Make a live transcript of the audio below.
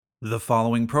The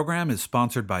following program is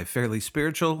sponsored by Fairly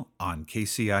Spiritual on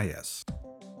KCIS.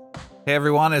 Hey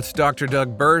everyone, it's Dr.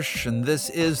 Doug Birch, and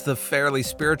this is the Fairly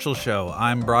Spiritual Show.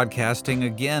 I'm broadcasting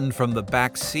again from the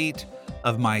back seat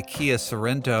of my Kia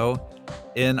Sorento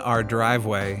in our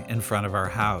driveway in front of our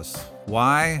house.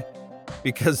 Why?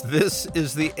 Because this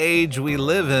is the age we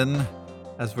live in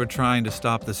as we're trying to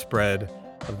stop the spread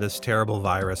of this terrible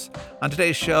virus. On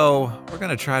today's show, we're going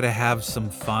to try to have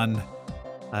some fun.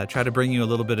 Try to bring you a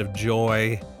little bit of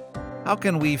joy. How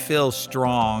can we feel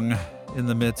strong in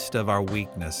the midst of our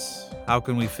weakness? How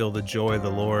can we feel the joy of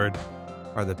the Lord,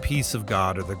 or the peace of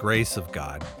God, or the grace of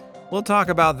God? We'll talk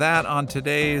about that on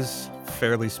today's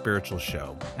Fairly Spiritual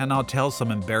Show, and I'll tell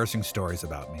some embarrassing stories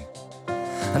about me.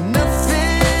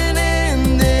 Nothing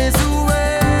in this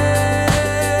world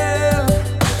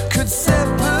could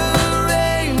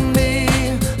separate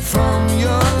me from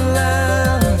your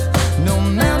love. No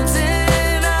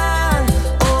mountain high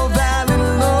or valley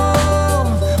low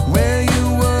where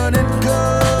you wouldn't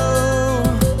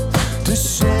go to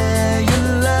share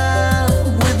your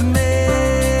love with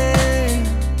me.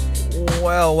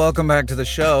 Well, welcome back to the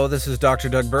show. This is Dr.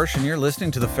 Doug Birch, and you're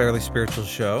listening to the Fairly Spiritual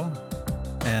Show.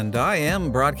 And I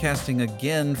am broadcasting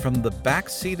again from the back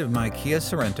seat of my Kia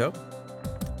Sorento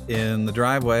in the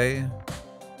driveway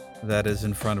that is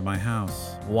in front of my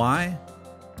house. Why?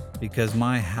 Because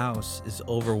my house is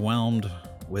overwhelmed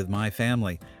with my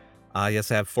family. Yes,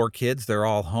 I have 4 kids. They're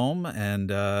all home, and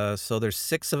so there's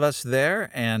 6 of us there,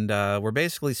 and we're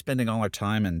basically spending all our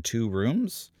time in 2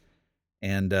 rooms,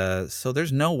 and so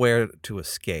there's nowhere to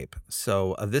escape.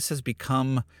 So this has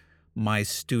become my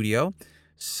studio.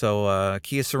 So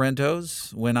Kia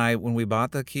Sorentos, when we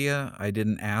bought the Kia, I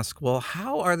didn't ask, well,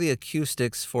 how are the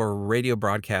acoustics for radio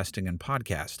broadcasting and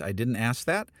podcast? I didn't ask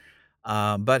that,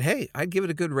 but hey, I'd give it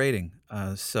a good rating.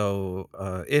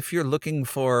 So if you're looking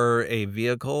for a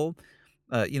vehicle,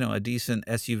 a decent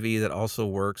SUV that also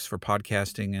works for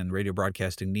podcasting and radio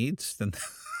broadcasting needs, then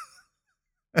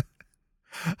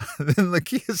then the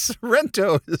Kia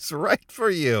Sorento is right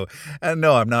for you. And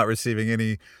no, I'm not receiving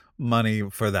any money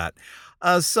for that.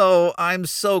 So I'm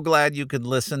so glad you could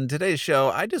listen. Today's show,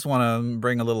 I just want to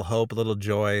bring a little hope, a little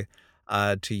joy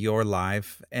to your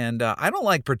life. And I don't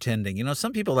like pretending. You know,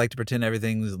 some people like to pretend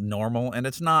everything's normal, and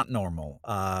it's not normal.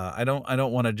 I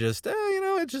don't want to just,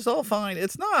 it's just all fine.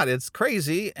 It's not. It's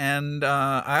crazy. And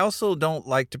I also don't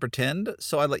like to pretend.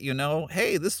 So I let you know,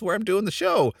 hey, this is where I'm doing the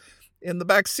show. In the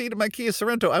back seat of my Kia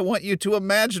Sorento. I want you to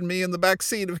imagine me in the back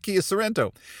seat of Kia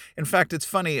Sorento. In fact, it's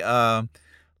funny.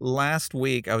 Last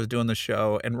week I was doing the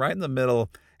show, and right in the middle,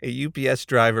 a UPS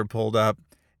driver pulled up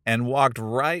and walked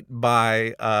right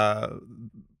by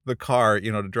the car,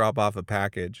 to drop off a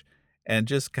package, and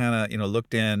just kind of,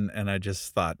 looked in, and I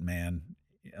just thought, man,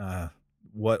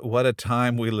 what a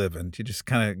time we live in. He just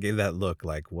kind of gave that look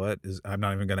like, I'm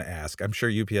not even going to ask. I'm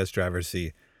sure UPS drivers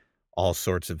see all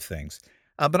sorts of things.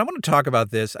 But I want to talk about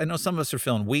this. I know some of us are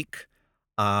feeling weak,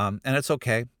 and it's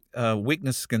okay.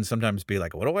 Weakness can sometimes be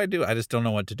like, what do I do? I just don't know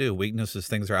what to do. Weakness is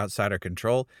things are outside our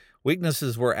control.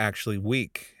 Weaknesses were actually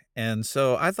weak. And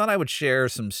so I thought I would share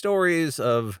some stories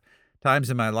of times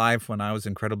in my life when I was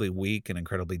incredibly weak and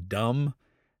incredibly dumb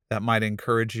that might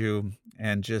encourage you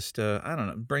and just, I don't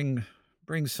know,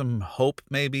 bring some hope,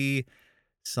 maybe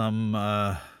some,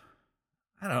 I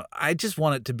don't know. I just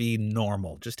want it to be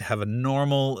normal, just to have a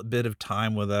normal bit of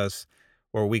time with us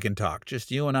where we can talk.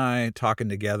 Just you and I talking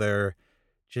together,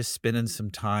 just spending some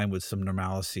time with some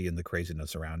normalcy in the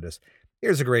craziness around us.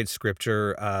 Here's a great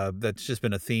scripture that's just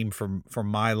been a theme for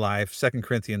my life. 2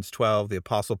 Corinthians 12, the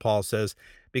Apostle Paul says,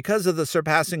 because of the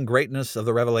surpassing greatness of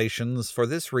the revelations, for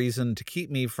this reason, to keep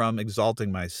me from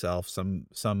exalting myself, some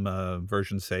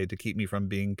versions say, to keep me from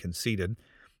being conceited,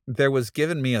 there was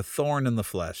given me a thorn in the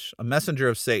flesh, a messenger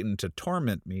of Satan to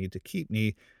torment me, to keep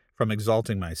me from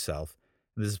exalting myself.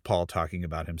 This is Paul talking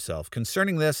about himself.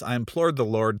 Concerning this, I implored the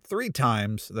Lord 3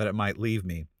 times that it might leave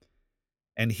me.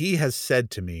 And he has said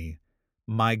to me,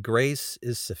 my grace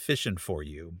is sufficient for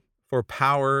you, for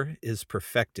power is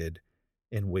perfected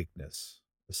in weakness.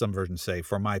 Some versions say,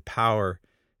 for my power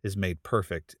is made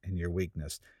perfect in your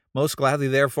weakness. Most gladly,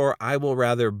 therefore, I will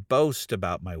rather boast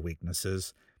about my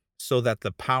weaknesses, so that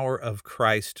the power of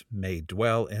Christ may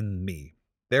dwell in me.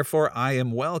 Therefore, I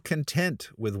am well content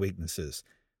with weaknesses,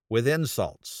 with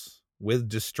insults, with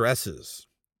distresses,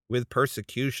 with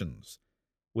persecutions,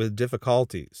 with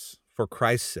difficulties, for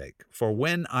Christ's sake. For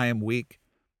when I am weak,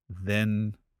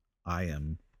 then I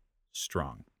am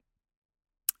strong.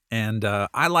 And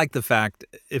I like the fact,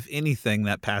 if anything,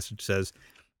 that passage says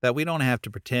that we don't have to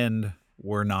pretend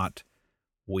we're not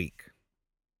weak.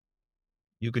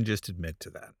 You can just admit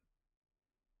to that.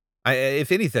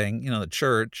 If anything, the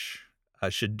church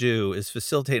should do is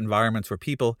facilitate environments where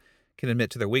people can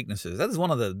admit to their weaknesses. That is one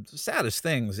of the saddest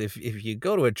things. If you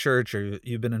go to a church or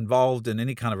you've been involved in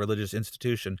any kind of religious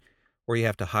institution where you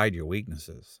have to hide your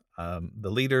weaknesses, the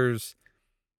leaders,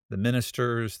 the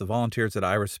ministers, the volunteers that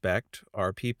I respect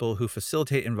are people who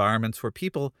facilitate environments where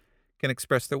people can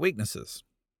express their weaknesses.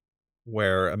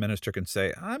 Where a minister can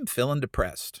say, "I'm feeling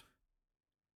depressed.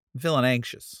 I'm feeling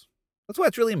anxious." That's why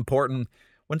it's really important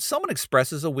when someone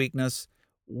expresses a weakness,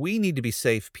 we need to be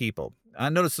safe people. I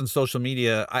notice on social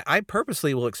media, I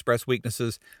purposely will express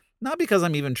weaknesses, not because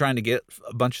I'm even trying to get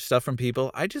a bunch of stuff from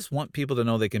people. I just want people to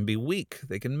know they can be weak.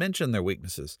 They can mention their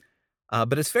weaknesses.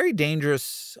 But it's very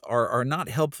dangerous or not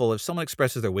helpful if someone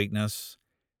expresses their weakness.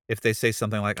 If they say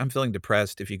something like, "I'm feeling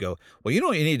depressed," if you go, "Well, you know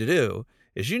what you need to do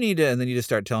is you need to," and then you just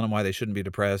start telling them why they shouldn't be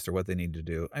depressed or what they need to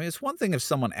do. I mean, it's one thing if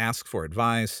someone asks for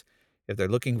advice, if they're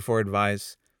looking for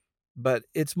advice, but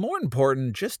it's more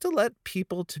important just to let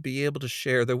people to be able to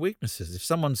share their weaknesses. If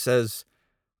someone says,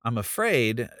 "I'm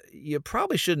afraid," you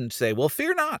probably shouldn't say, "Well,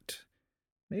 fear not."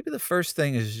 Maybe the first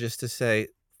thing is just to say,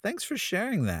 "Thanks for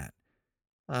sharing that.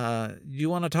 You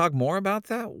want to talk more about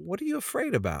that? What are you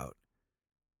afraid about?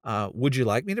 Would you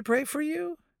like me to pray for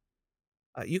you?"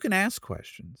 You can ask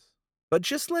questions, but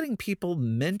just letting people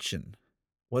mention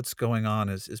what's going on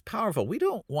is powerful. We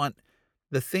don't want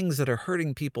the things that are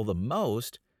hurting people the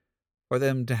most for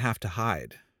them to have to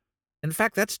hide. In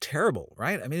fact, that's terrible,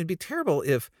 right? I mean, it'd be terrible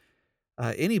if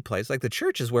any place like the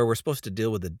church is where we're supposed to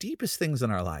deal with the deepest things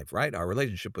in our life, right? Our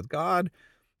relationship with God,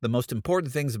 the most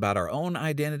important things about our own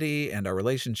identity and our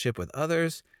relationship with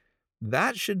others.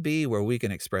 That should be where we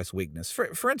can express weakness.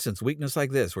 For instance, weakness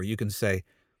like this, where you can say,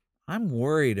 "I'm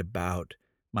worried about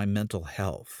my mental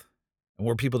health," and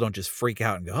where people don't just freak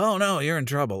out and go, "Oh, no, you're in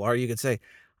trouble." Or you could say,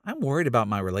 "I'm worried about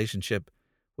my relationship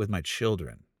with my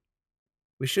children."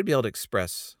 We should be able to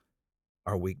express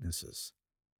our weaknesses.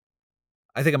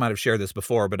 I think I might have shared this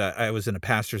before, but I was in a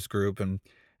pastor's group, and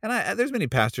there's many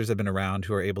pastors I've been around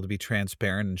who are able to be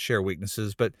transparent and share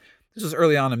weaknesses. But this was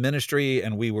early on in ministry,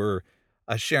 and we were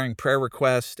sharing prayer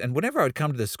requests. And whenever I would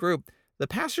come to this group, the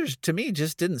pastors to me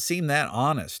just didn't seem that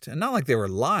honest, and not like they were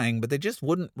lying, but they just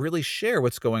wouldn't really share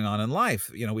what's going on in life.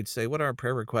 We'd say, "What are our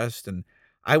prayer requests?" And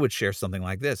I would share something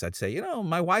like this. I'd say,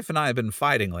 "My wife and I have been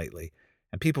fighting lately."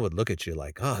 And people would look at you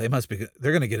like, "Oh,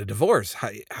 they're going to get a divorce.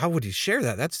 How would you share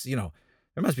that?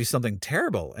 There must be something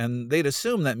terrible," and they'd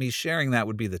assume that me sharing that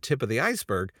would be the tip of the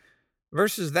iceberg,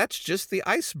 versus that's just the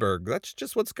iceberg. That's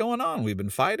just what's going on. We've been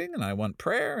fighting, and I want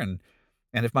prayer, and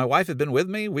if my wife had been with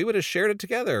me, we would have shared it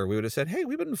together. We would have said, "Hey,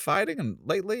 we've been fighting and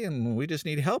lately, and we just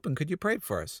need help, and could you pray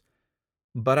for us?"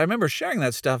 But I remember sharing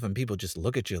that stuff, and people just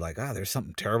look at you like, "Ah, there's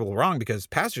something terrible wrong because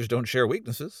pastors don't share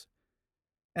weaknesses."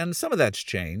 And some of that's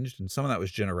changed, and some of that was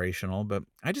generational, but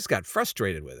I just got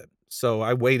frustrated with it. So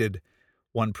I waited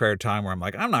one prayer time where I'm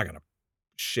like, "I'm not gonna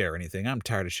share anything. I'm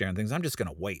tired of sharing things. I'm just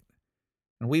gonna wait."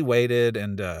 And we waited,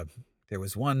 and there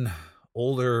was one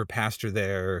older pastor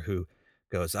there who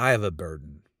goes, "I have a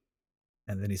burden."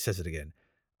 And then he says it again,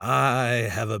 "I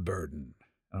have a burden."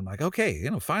 And I'm like, "Okay,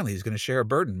 finally he's gonna share a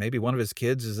burden. Maybe one of his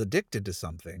kids is addicted to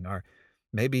something, or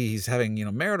maybe he's having,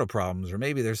 marital problems, or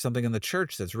maybe there's something in the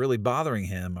church that's really bothering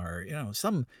him, or,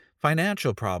 some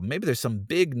financial problem. Maybe there's some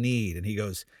big need." And he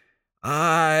goes,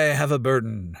 "I have a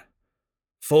burden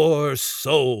for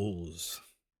souls."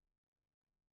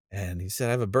 And he said,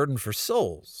 "I have a burden for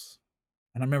souls."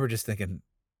 And I remember just thinking,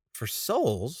 "For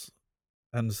souls?"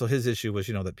 And so his issue was,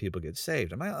 that people get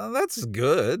saved. I'm like, "Oh, that's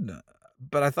good."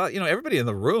 But I thought, everybody in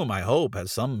the room, I hope,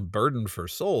 has some burden for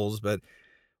souls. But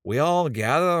we all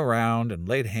gathered around and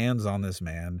laid hands on this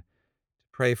man to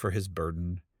pray for his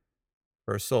burden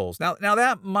for souls. Now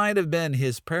that might have been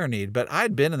his prayer need, but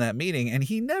I'd been in that meeting and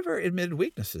he never admitted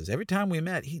weaknesses. Every time we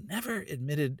met, he never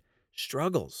admitted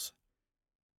struggles.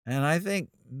 And I think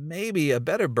maybe a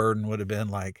better burden would have been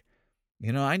like,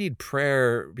 "I need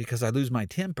prayer because I lose my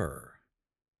temper,"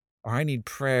 or "I need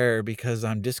prayer because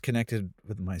I'm disconnected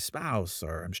with my spouse,"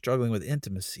 or "I'm struggling with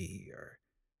intimacy," or,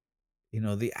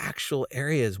 the actual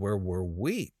areas where we're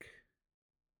weak.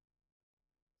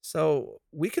 So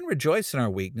we can rejoice in our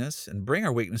weakness and bring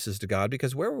our weaknesses to God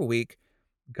because where we're weak,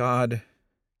 God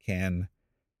can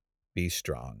be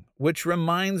strong, which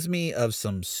reminds me of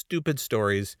some stupid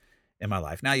stories in my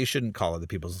life. Now, you shouldn't call other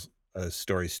people's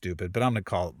stories stupid, but I'm going to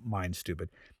call mine stupid.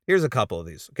 Here's a couple of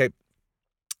these. Okay.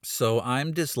 So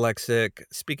I'm dyslexic.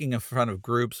 Speaking in front of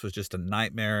groups was just a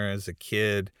nightmare as a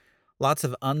kid. Lots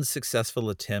of unsuccessful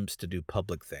attempts to do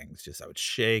public things. Just I would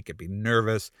shake, I'd be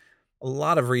nervous. A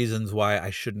lot of reasons why I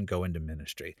shouldn't go into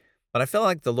ministry. But I felt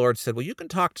like the Lord said, "Well, you can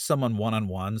talk to someone one on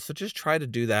one. So just try to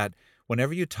do that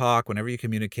whenever you talk, whenever you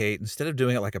communicate, instead of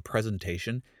doing it like a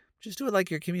presentation, just do it like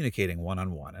you're communicating one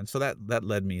on one. And so that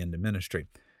led me into ministry.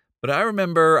 But I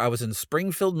remember I was in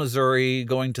Springfield, Missouri,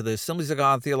 going to the Assemblies of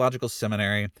God Theological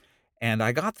Seminary, and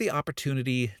I got the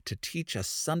opportunity to teach a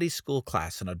Sunday school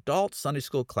class, an adult Sunday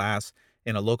school class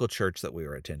in a local church that we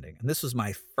were attending. And this was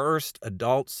my first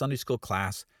adult Sunday school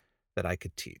class that I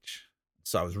could teach.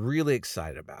 So I was really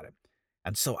excited about it.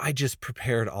 And so I just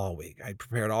prepared all week. I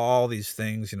prepared all these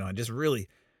things, I just really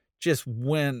just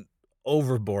went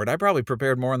overboard. I probably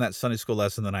prepared more on that Sunday school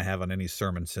lesson than I have on any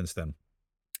sermon since then.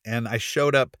 And I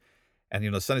showed up and,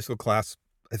 Sunday school class,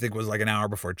 I think was like an hour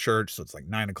before church. So it's like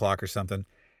 9 o'clock or something.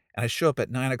 And I show up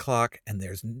at 9 o'clock and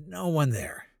there's no one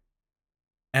there.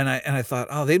 And I thought,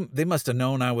 "Oh, they must have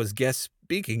known I was guest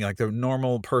speaking, like the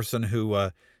normal person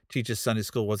who, teaches Sunday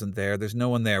school wasn't there. There's no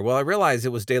one there." Well, I realized it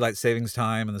was daylight savings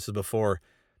time, and this is before,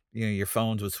 your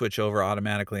phones would switch over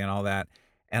automatically and all that,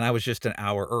 and I was just an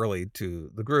hour early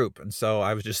to the group, and so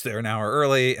I was just there an hour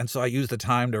early, and so I used the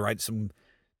time to write some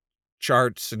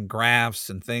charts and graphs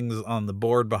and things on the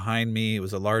board behind me. It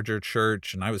was a larger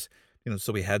church, and I was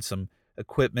so we had some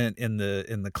equipment in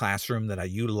the classroom that I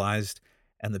utilized,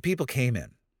 and the people came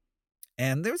in.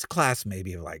 And there was a class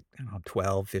maybe of like, I don't know,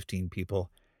 12, 15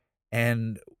 people.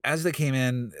 And as they came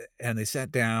in and they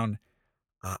sat down,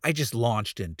 I just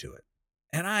launched into it.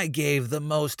 And I gave the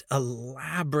most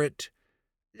elaborate,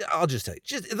 I'll just tell you,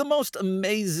 just the most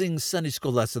amazing Sunday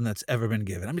school lesson that's ever been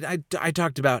given. I mean, I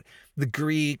talked about the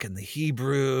Greek and the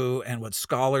Hebrew and what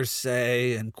scholars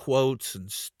say and quotes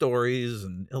and stories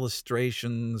and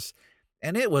illustrations.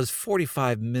 And it was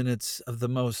 45 minutes of the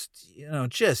most,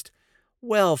 just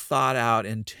well thought out,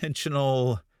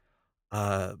 intentional,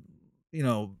 uh, you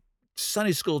know,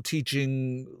 Sunday school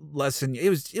teaching lesson. It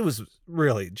was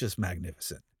really just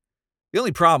magnificent. The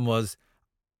only problem was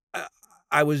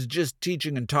I I was just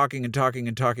teaching and talking and talking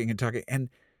and talking and talking, and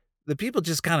the people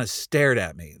just kinda stared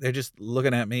at me. They're just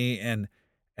looking at me, and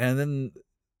then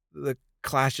the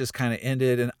class just kinda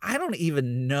ended, and I don't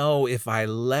even know if I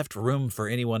left room for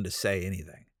anyone to say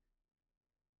anything.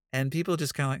 And people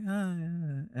just kinda like, "Oh,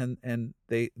 yeah," and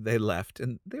they left,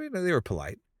 and they were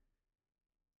polite.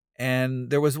 And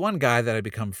there was one guy that I'd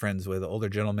become friends with, an older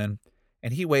gentleman,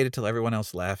 and he waited till everyone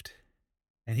else left,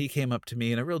 and he came up to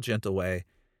me in a real gentle way.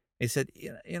 He said,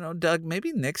 Doug,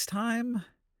 maybe next time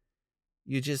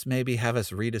you just maybe have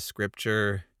us read a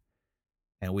scripture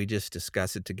and we just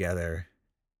discuss it together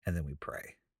and then we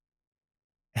pray."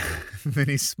 Then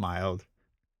he smiled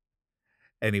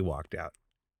and he walked out.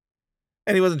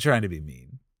 And he wasn't trying to be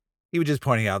mean. He was just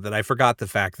pointing out that I forgot the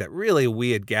fact that really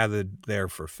we had gathered there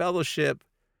for fellowship,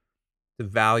 to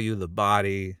value the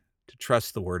body, to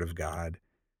trust the word of God,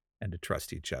 and to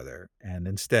trust each other. And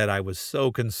instead, I was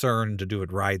so concerned to do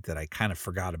it right that I kind of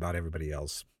forgot about everybody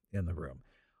else in the room.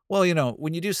 Well,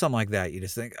 when you do something like that, you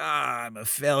just think, I'm a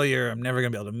failure. I'm never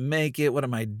going to be able to make it. What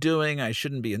am I doing? I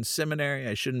shouldn't be in seminary.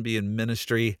 I shouldn't be in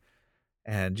ministry.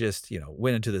 And just,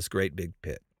 went into this great big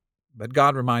pit. But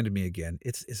God reminded me again,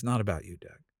 it's not about you,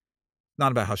 Doug. It's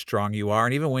not about how strong you are.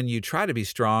 And even when you try to be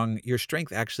strong, your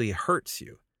strength actually hurts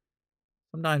you.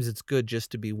 Sometimes it's good just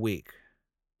to be weak,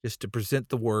 just to present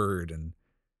the word and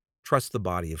trust the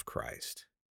body of Christ.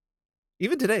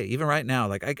 Even today, even right now,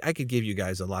 like I could give you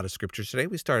guys a lot of scriptures today.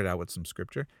 We started out with some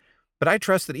scripture, but I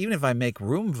trust that even if I make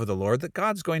room for the Lord, that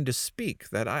God's going to speak,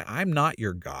 that I'm not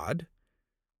your God,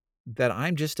 that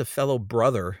I'm just a fellow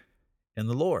brother in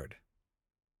the Lord.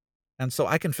 And so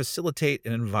I can facilitate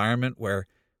an environment where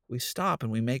we stop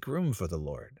and we make room for the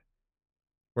Lord.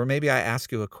 Or maybe I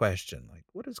ask you a question like,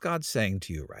 what is God saying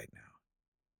to you right now?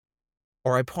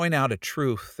 Or I point out a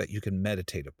truth that you can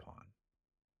meditate upon.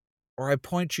 Or I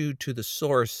point you to the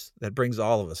source that brings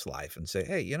all of us life and say,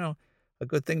 hey, a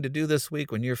good thing to do this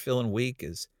week when you're feeling weak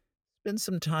is spend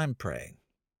some time praying.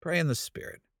 Pray in the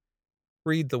Spirit.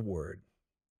 Read the Word.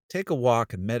 Take a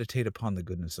walk and meditate upon the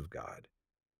goodness of God.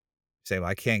 Say, well,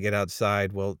 I can't get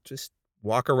outside. Well, just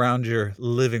walk around your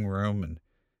living room and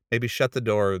maybe shut the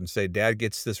door and say, Dad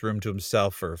gets this room to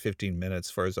himself for 15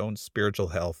 minutes for his own spiritual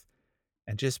health,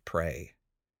 and just pray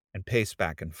and pace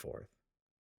back and forth.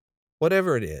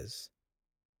 Whatever it is,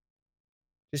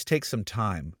 just take some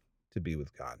time to be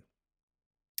with God.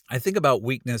 I think about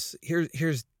weakness.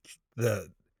 Here's the,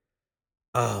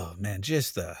 oh man,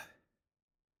 so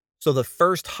the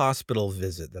first hospital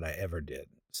visit that I ever did.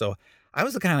 So I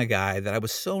was the kind of guy that I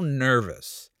was so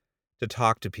nervous to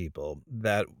talk to people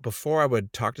that before I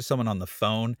would talk to someone on the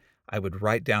phone, I would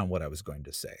write down what I was going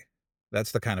to say.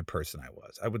 That's the kind of person I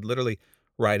was. I would literally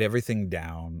write everything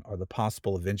down or the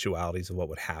possible eventualities of what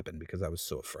would happen because I was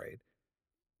so afraid.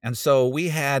 And so we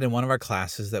had in one of our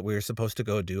classes that we were supposed to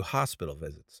go do hospital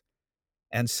visits.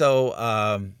 And so,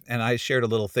 and I shared a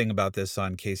little thing about this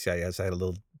on KCIS. I had a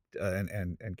little,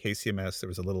 and KCMS, there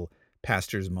was a little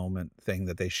pastor's moment thing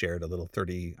that they shared, a little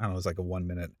 30, I don't know, it was like a 1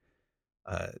 minute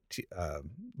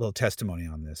little testimony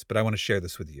on this, but I want to share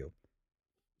this with you.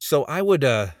 So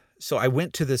so I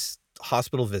went to this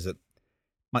hospital visit.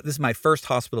 This is my first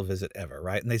hospital visit ever,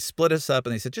 right? And they split us up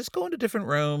and they said, just go into different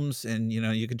rooms and,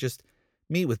 you can just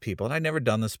meet with people. And I'd never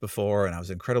done this before and I was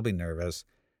incredibly nervous.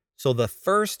 So the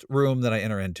first room that I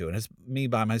enter into, and it's me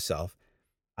by myself,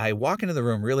 I walk into the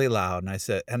room really loud and I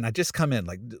said, and I just come in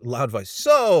like loud voice.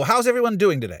 So how's everyone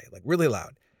doing today? Like really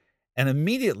loud. And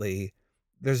immediately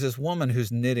there's this woman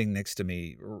who's knitting next to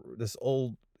me, this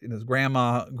old, this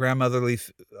grandmotherly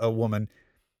woman,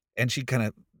 and she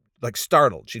kinda, like,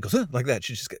 startled. She goes, "Huh," like that.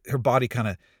 She just her body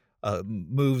kinda,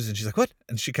 moves, and she's like, "What?"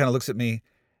 And she kinda looks at me,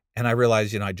 and I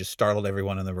realize, I just startled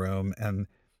everyone in the room, and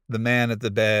the man at the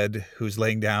bed who's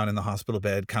laying down in the hospital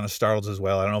bed kinda startles as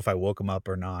well. I don't know if I woke him up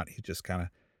or not. He's just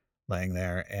kinda laying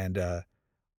there, and,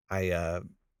 I, uh,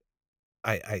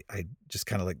 I just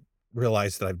kinda, like,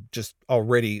 realized that I've just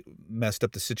already messed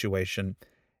up the situation,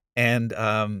 and,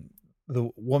 the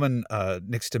woman,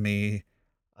 next to me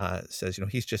says,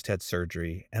 "He's just had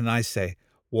surgery." And I say,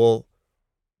 "Well,"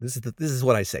 this is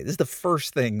what I say. This is the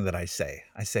first thing that I say.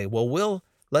 I say, "Well,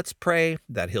 let's pray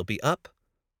that he'll be up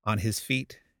on his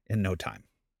feet in no time."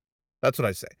 That's what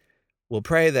I say. "We'll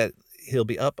pray that he'll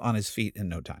be up on his feet in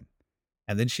no time."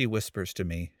 And then she whispers to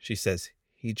me, she says,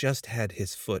 "He just had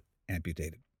his foot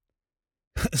amputated."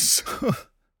 So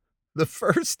the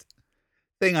first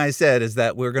thing I said is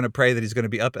that we're gonna pray that he's gonna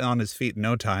be up on his feet in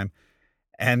no time,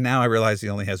 and now I realize he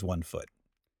only has 1 foot.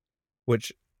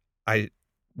 Which I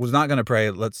was not gonna pray,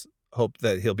 "Let's hope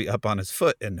that he'll be up on his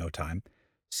foot in no time."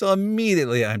 So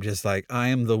immediately, I'm just like, I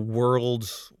am the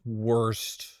world's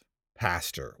worst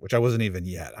pastor, which I wasn't even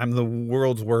yet. I'm the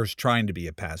world's worst trying to be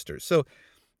a pastor. So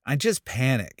I just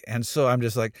panic, and so I'm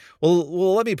just like,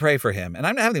 "Well, let me pray for him." And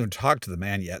I haven't even talked to the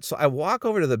man yet. So I walk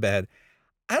over to the bed.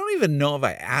 I don't even know if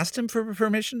I asked him for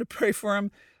permission to pray for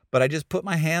him, but I just put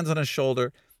my hands on his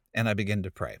shoulder, and I begin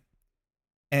to pray.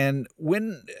 And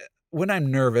when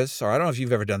I'm nervous, or I don't know if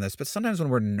you've ever done this, but sometimes when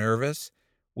we're nervous,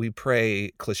 we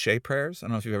pray cliché prayers. I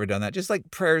don't know if you've ever done that. Just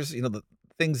like prayers, the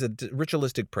things that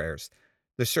ritualistic prayers.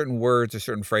 There's certain words or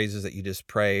certain phrases that you just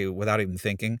pray without even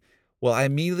thinking. Well, I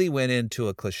immediately went into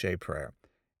a cliché prayer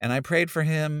and I prayed for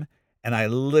him and I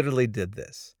literally did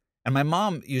this. And my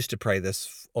mom used to pray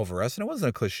this over us, and it wasn't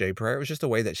a cliché prayer. It was just a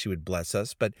way that she would bless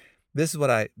us. But this is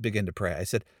what I began to pray. I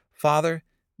said, "Father,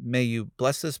 may you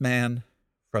bless this man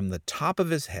from the top of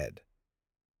his head."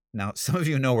 Now, some of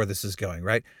you know where this is going,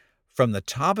 right? From the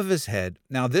top of his head.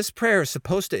 Now, this prayer is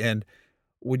supposed to end,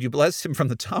 "Would you bless him from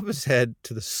the top of his head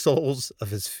to the soles of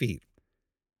his feet?"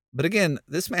 But again,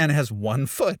 this man has 1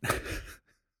 foot.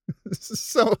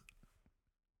 So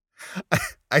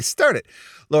I I started,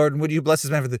 "Lord, would you bless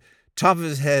this man from the top of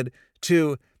his head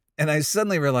to," and I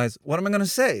suddenly realized, what am I gonna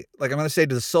say? Like, I'm gonna say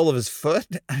to the sole of his foot?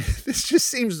 This just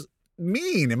seems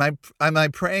mean. Am I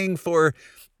praying for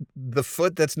the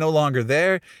foot that's no longer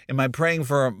there? Am I praying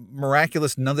for a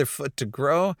miraculous another foot to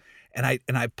grow? And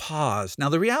I paused. Now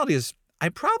the reality is I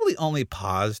probably only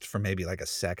paused for maybe like a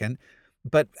second,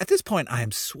 but at this point I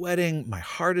am sweating, my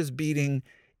heart is beating.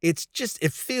 It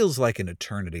feels like an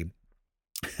eternity.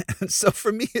 And so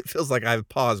for me, it feels like I've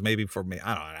paused maybe for me,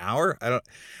 I don't know, an hour. I don't,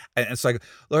 and it's like,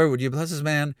 "Lord, would you bless this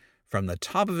man from the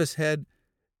top of his head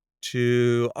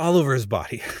to all over his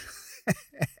body?"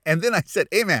 And then I said,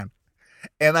 "Amen."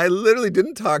 And I literally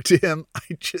didn't talk to him.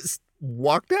 I just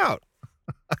walked out.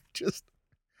 I just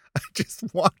I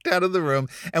just walked out of the room,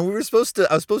 and I was supposed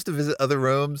to visit other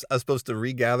rooms. I was supposed to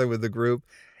regather with the group,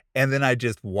 and then I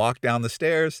just walked down the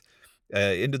stairs,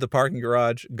 into the parking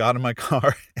garage, got in my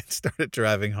car, and started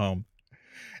driving home.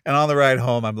 And on the ride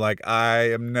home, I'm like,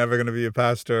 "I am never gonna be a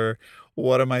pastor.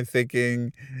 What am I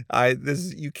thinking?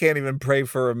 You can't even pray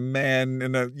for a man,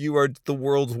 and, you are the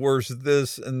world's worst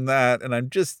this and that," and I'm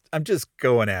just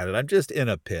going at it. I'm just in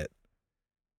a pit.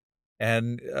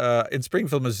 And, in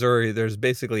Springfield, Missouri, there's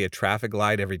basically a traffic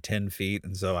light every 10 feet,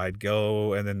 and so I'd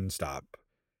go and then stop,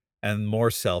 and more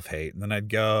self-hate, and then I'd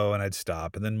go and I'd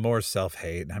stop, and then more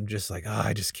self-hate, and I'm just like, "Oh,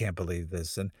 I just can't believe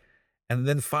this," and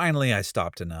then finally I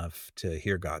stopped enough to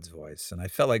hear God's voice, and I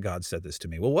felt like God said this to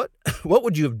me. "Well, what what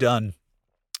would you have done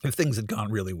if things had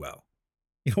gone really well?"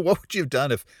 What would you have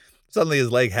done if suddenly his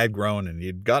leg had grown and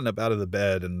he'd gotten up out of the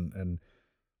bed and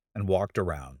walked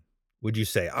around? Would you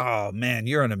say, "Oh, man,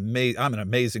 I'm an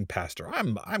amazing pastor.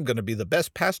 I'm gonna be the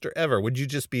best pastor ever." Would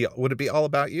it be all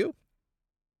about you?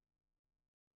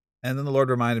 And then the Lord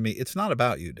reminded me, it's not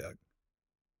about you, Doug.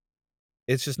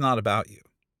 It's just not about you.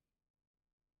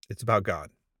 It's about God.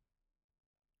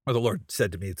 Or the Lord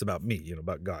said to me, it's about me,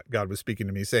 about God. God was speaking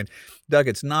to me saying, Doug,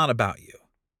 it's not about you.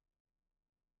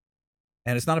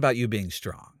 And it's not about you being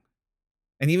strong.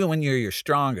 And even when you're your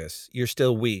strongest, you're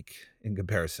still weak in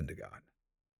comparison to God.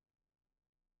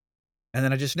 And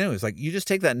then I just knew, it's like, you just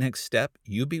take that next step,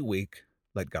 you be weak,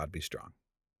 let God be strong.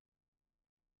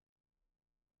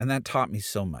 And that taught me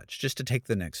so much, just to take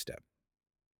the next step.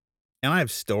 And I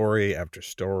have story after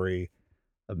story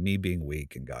of me being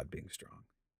weak and God being strong.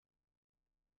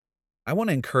 I want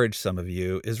to encourage some of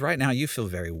you is right now you feel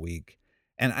very weak.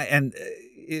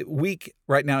 Weak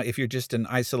right now, if you're just in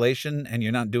isolation and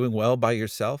you're not doing well by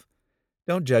yourself,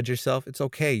 don't judge yourself. It's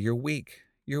okay. You're weak.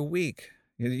 You're weak.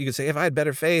 You can say, if I had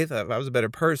better faith, if I was a better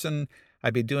person,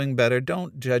 I'd be doing better.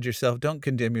 Don't judge yourself. Don't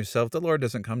condemn yourself. The Lord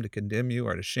doesn't come to condemn you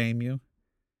or to shame you.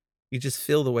 You just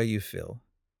feel the way you feel.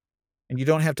 And you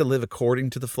don't have to live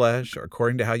according to the flesh or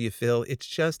according to how you feel. It's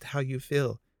just how you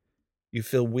feel. You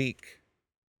feel weak,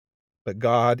 but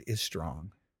God is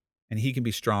strong, and He can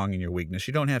be strong in your weakness.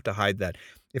 You don't have to hide that.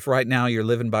 If right now you're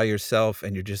living by yourself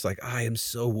and you're just like, I am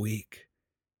so weak,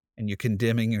 and you're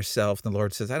condemning yourself, and the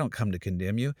Lord says, I don't come to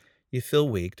condemn you. You feel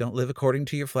weak. Don't live according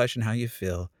to your flesh and how you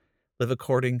feel. Live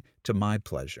according to my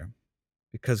pleasure,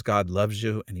 because God loves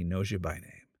you and He knows you by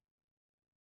name.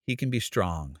 He can be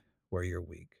strong where you're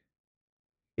weak.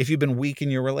 If you've been weak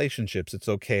in your relationships, it's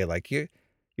okay. Like you're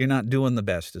not doing the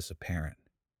best as a parent.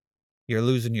 You're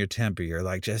losing your temper. You're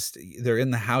like they're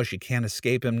in the house. You can't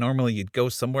escape them. Normally you'd go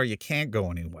somewhere. You can't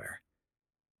go anywhere.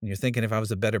 And you're thinking if I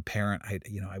was a better parent,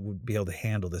 I would be able to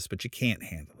handle this, but you can't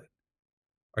handle it.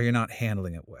 Or you're not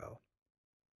handling it well.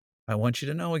 I want you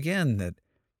to know again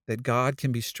that God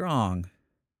can be strong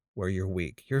where you're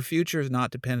weak. Your future is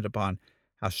not dependent upon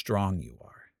how strong you are.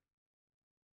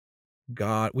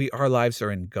 Our lives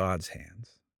are in God's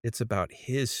hands. It's about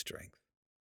His strength.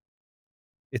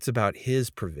 It's about His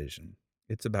provision.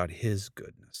 It's about His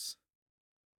goodness.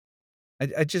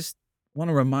 I just want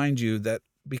to remind you that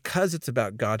because it's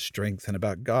about God's strength and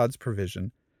about God's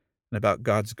provision and about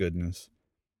God's goodness,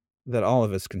 that all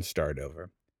of us can start over.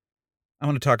 I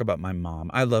want to talk about my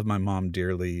mom. I love my mom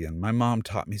dearly, and my mom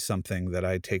taught me something that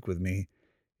I take with me.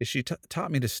 Is she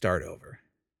taught me to start over.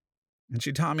 And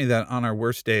she taught me that on our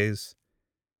worst days,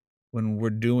 when we're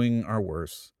doing our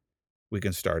worst, we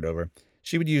can start over.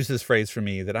 She would use this phrase for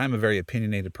me that I'm a very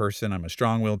opinionated person. I'm a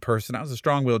strong-willed person. I was a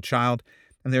strong-willed child,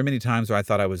 and there are many times where I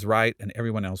thought I was right and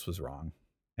everyone else was wrong.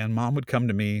 And Mom would come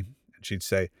to me and she'd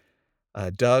say,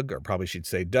 Doug, or probably she'd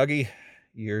say, Dougie,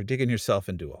 you're digging yourself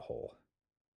into a hole.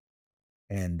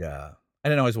 And I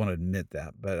didn't always want to admit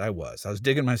that, but I was. I was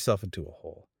digging myself into a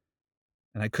hole.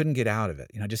 And I couldn't get out of it.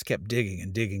 I just kept digging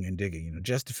and digging and digging,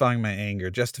 justifying my anger,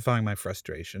 justifying my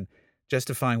frustration,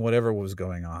 justifying whatever was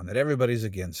going on, that everybody's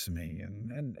against me.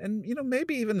 And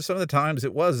maybe even some of the times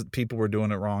it was people were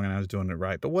doing it wrong and I was doing it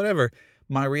right. But whatever,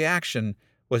 my reaction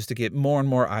was to get more and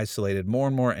more isolated, more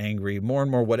and more angry, more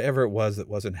and more whatever it was that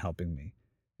wasn't helping me.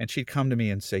 And she'd come to me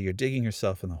and say, you're digging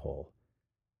yourself in the hole.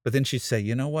 But then she'd say,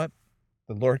 you know what?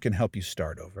 The Lord can help you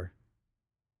start over.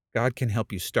 God can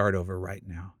help you start over right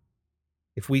now.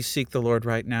 If we seek the Lord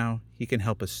right now, He can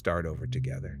help us start over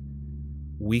together.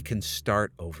 We can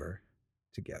start over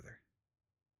together.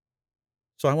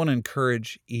 So I want to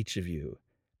encourage each of you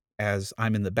as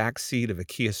I'm in the back seat of a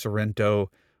Kia Sorento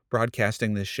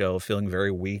broadcasting this show, feeling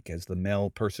very weak as the male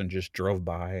person just drove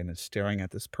by and is staring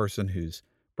at this person who's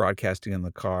broadcasting in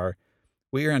the car.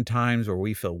 We are in times where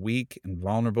we feel weak and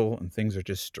vulnerable and things are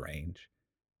just strange.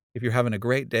 If you're having a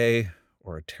great day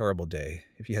or a terrible day,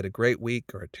 if you had a great week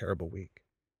or a terrible week,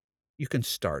 you can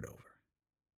start over.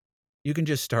 You can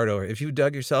just start over. If you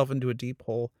dug yourself into a deep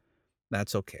hole,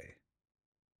 that's okay.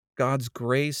 God's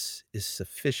grace is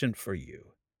sufficient for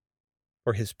you,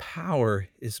 for His power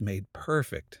is made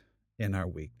perfect in our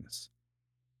weakness.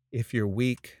 If you're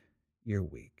weak, you're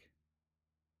weak.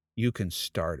 You can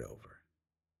start over.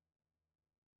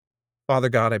 Father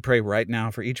God, I pray right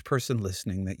now for each person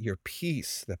listening that your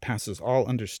peace that passes all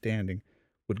understanding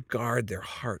would guard their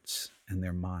hearts and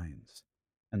their minds,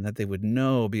 and that they would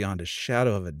know beyond a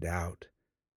shadow of a doubt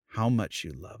how much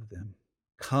you love them.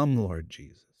 Come, Lord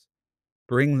Jesus.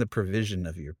 Bring the provision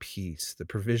of your peace, the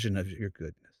provision of your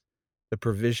goodness, the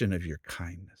provision of your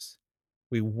kindness.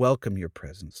 We welcome your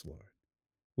presence, Lord.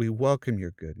 We welcome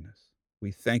your goodness.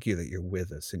 We thank you that you're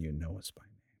with us and you know us by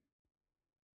name.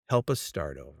 Help us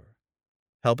start over.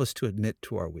 Help us to admit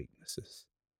to our weaknesses.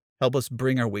 Help us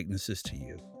bring our weaknesses to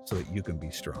you so that you can be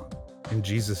strong. In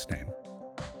Jesus' name,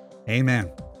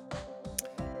 amen.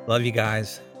 Love you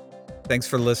guys. Thanks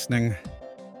for listening.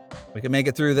 We can make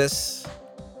it through this.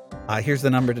 Here's the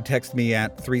number to text me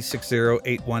at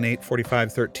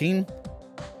 360-818-4513.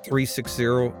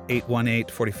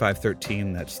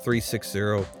 360-818-4513. That's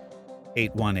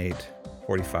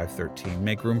 360-818-4513.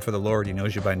 Make room for the Lord. He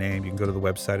knows you by name. You can go to the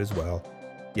website as well.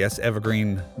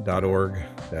 yesevergreen.org.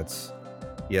 That's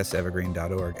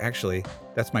yesevergreen.org. Actually,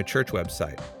 that's my church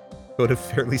website. Go to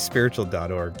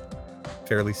fairlyspiritual.org.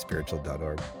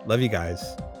 fairlyspiritual.org. Love you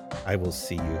guys. I will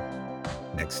see you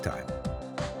next time.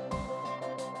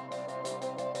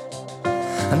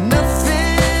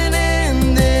 Nothing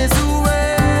in this world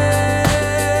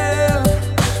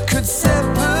could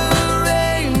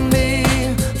separate me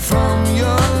from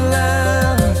your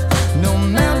love. No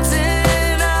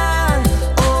mountain high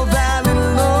or valley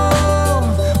low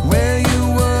where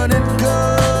you wouldn't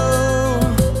go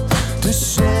to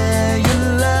share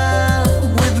your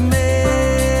love with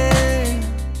me.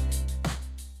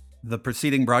 The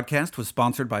preceding broadcast was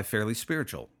sponsored by Fairly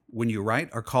Spiritual. When you write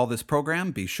or call this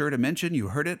program, be sure to mention you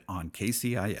heard it on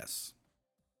KCIS.